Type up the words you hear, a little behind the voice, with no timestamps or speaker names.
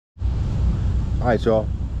All right, y'all.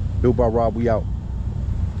 Built by Rob, we out.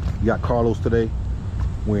 We got Carlos today.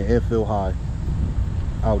 We're in Enfield High.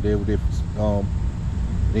 Out there with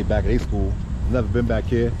they back at their school. Never been back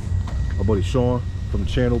here. My buddy Sean from the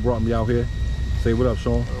channel brought me out here. Say what up,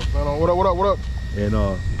 Sean. What up, what up, what up? And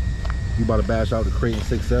we about to bash out the Creating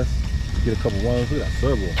Success. Get a couple runs. Look at that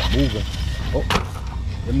servo moving. Oh,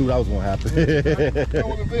 I knew that was gonna happen. I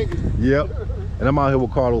wasn't thinking. Yep. And I'm out here with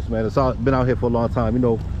Carlos, man. Been out here for a long time. You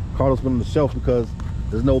know, Carlos been on the shelf because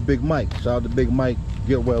there's no Big Mike. Shout out to Big Mike.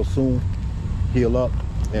 Get well soon. Heal up.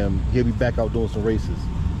 And he'll be back out doing some races.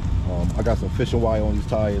 I got some fishing wire on these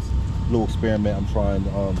tires. Little experiment. I'm trying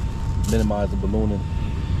to minimize the ballooning.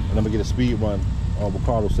 And I'm gonna get a speed run with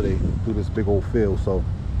Carlos today through this big old field. So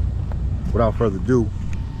without further ado,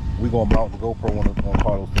 we're gonna mount the GoPro on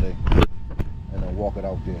Carlos today and then walk it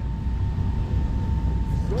out there.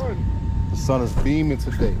 The sun is beaming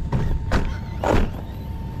today.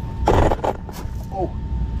 Oh,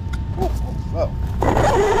 what's up?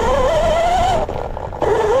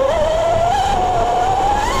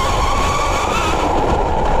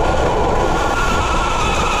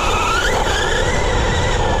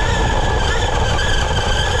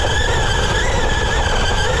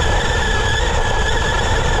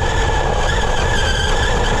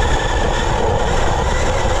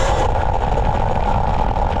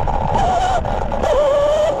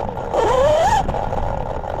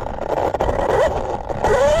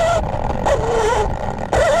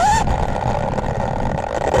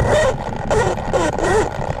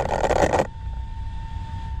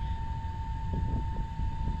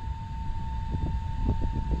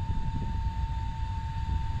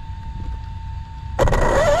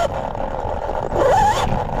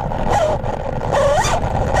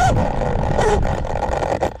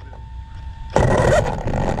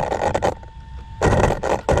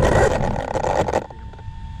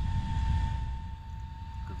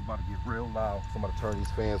 I'm gonna turn these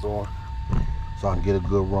fans on so I can get a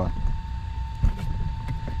good run.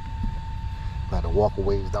 I had to walk a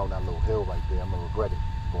ways down that little hill right there. I'm gonna regret it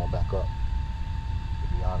going back up, to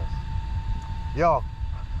be honest. Yo,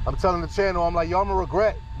 I'm telling the channel, I'm like, yo, I'm gonna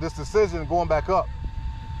regret this decision going back up.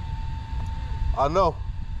 I know,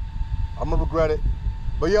 I'm gonna regret it.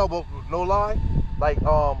 But yo, but no lie, like,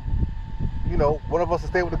 you know, one of us will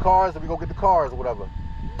stay with the cars and we go get the cars or whatever.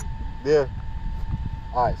 Yeah.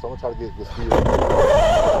 All right, so I'm gonna try to get this speed.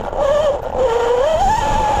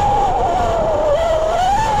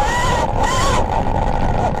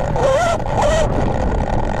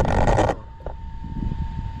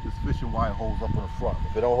 This fishing wire holds up in the front.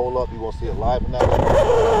 If it don't hold up, you won't see it live in that way.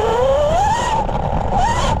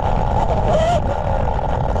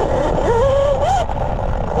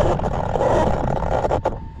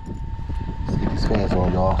 Let's get these fans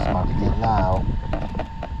on, y'all. It's about to get loud.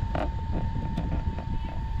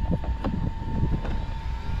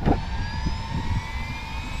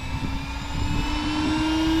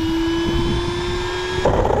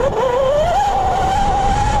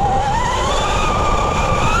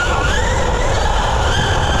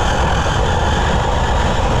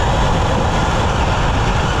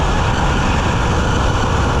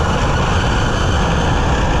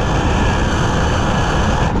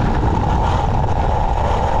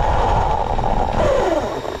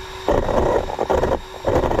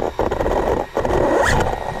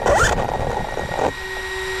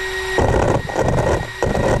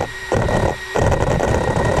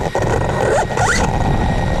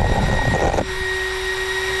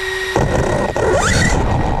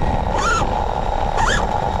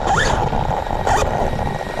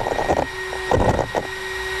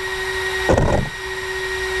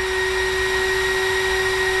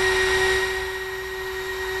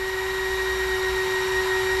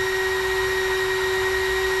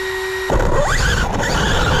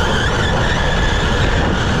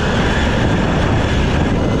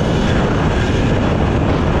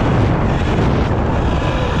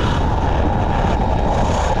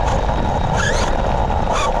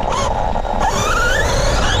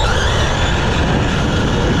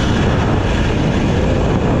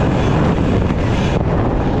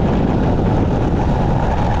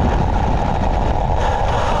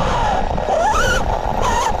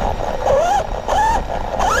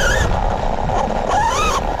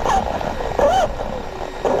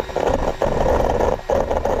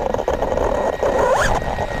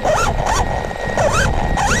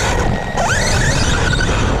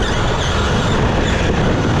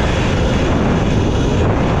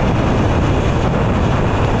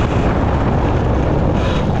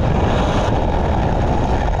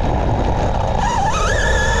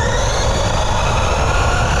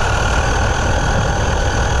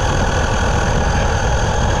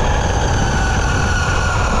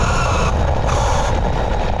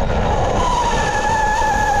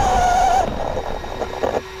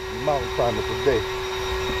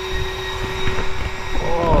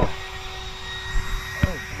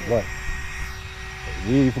 What?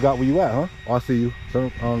 You forgot where you at, huh? Oh, I see you.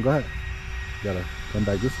 Turn, go ahead. You gotta come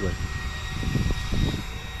back this way.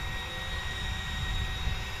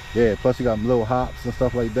 Yeah, plus you got little hops and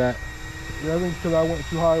stuff like that. Yeah, I think because I went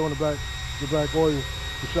too high on the back oil,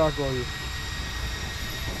 the shock oil.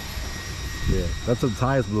 Yeah, that's the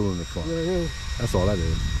tires blew in the front. Yeah, it is. That's all that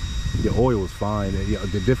is. The oil was fine. Yeah,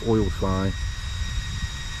 the diff oil was fine.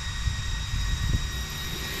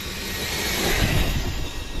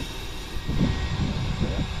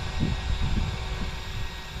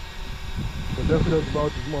 But definitely doesn't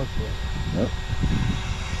vouch as much, bro. Yep.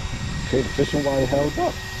 Okay, the fishing wire held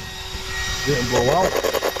up. Didn't blow out.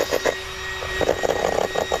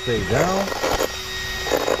 Stay down.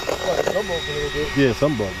 Some broke a little bit. Yeah,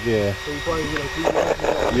 some broke, yeah. So you probably get like 3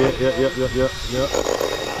 Yeah.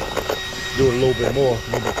 Do it a little bit more, a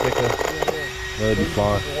little bit thicker. Yeah. That'll be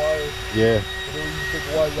fine. The wire, Yeah. and then when you take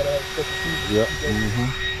the wire, you gotta have special pieces. Yep.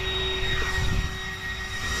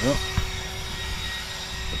 Yep.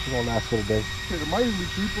 It's gonna last for the day. It might even be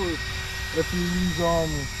cheaper if you use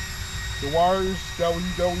the wires that we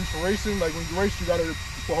use for racing. Like when you race, you gotta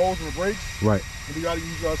put holes in the brakes. Right. And you gotta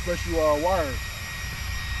use special wire.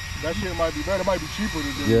 That shit might be better. It might be cheaper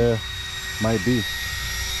to do. Yeah, might be.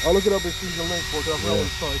 I'll look it up and see the link for it. I've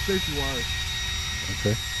always saw it. Safety wires.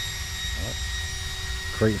 Okay. All right.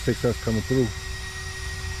 Crate 6S coming through.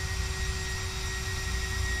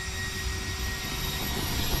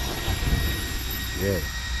 Yeah.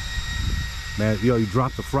 Man, yo, you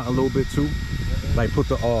dropped the front a little bit too. Like put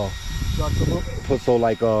the Shock them up. put so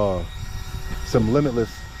like some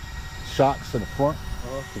limitless shocks in the front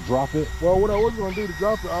to drop it. Well, what I was gonna do to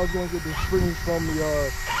drop it, I was gonna get the springs from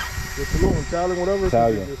the saloon, Italian, whatever.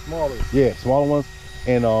 Italian. They're smaller. Yeah, smaller ones.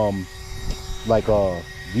 And like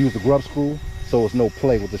use the grub screw so it's no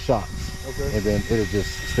play with the shocks. Okay. And then it'll just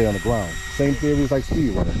stay on the ground. Same theory as like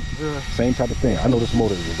speed running. Yeah. Same type of thing. I know this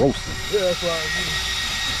motor is roasting. Yeah, that's why I was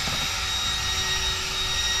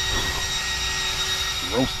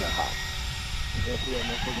Roasting hot. That's what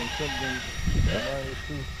I'm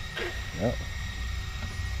fucking Yep.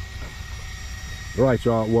 All right,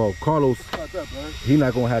 y'all. Well, Carlos, not that bad. he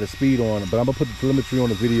not gonna have the speed on, but I'm gonna put the telemetry on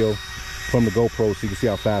the video from the GoPro so you can see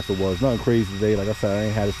how fast it was. Nothing crazy today. Like I said, I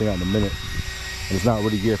ain't had this thing out in a minute. And it's not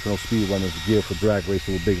really geared for no speed running. It's geared for drag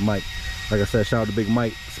racing with Big Mike. Like I said, shout out to Big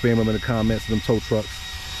Mike. Spam him in the comments, them tow trucks.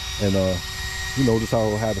 And you know, just how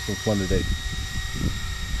we'll have some fun today.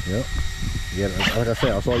 Yep. Yeah, like I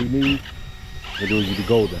said, that's all you need. And do is you be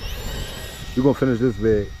golden. We're gonna finish this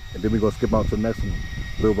vid and then we're gonna skip out to the next one.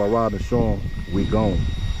 Built by Rob and Sean. We gone.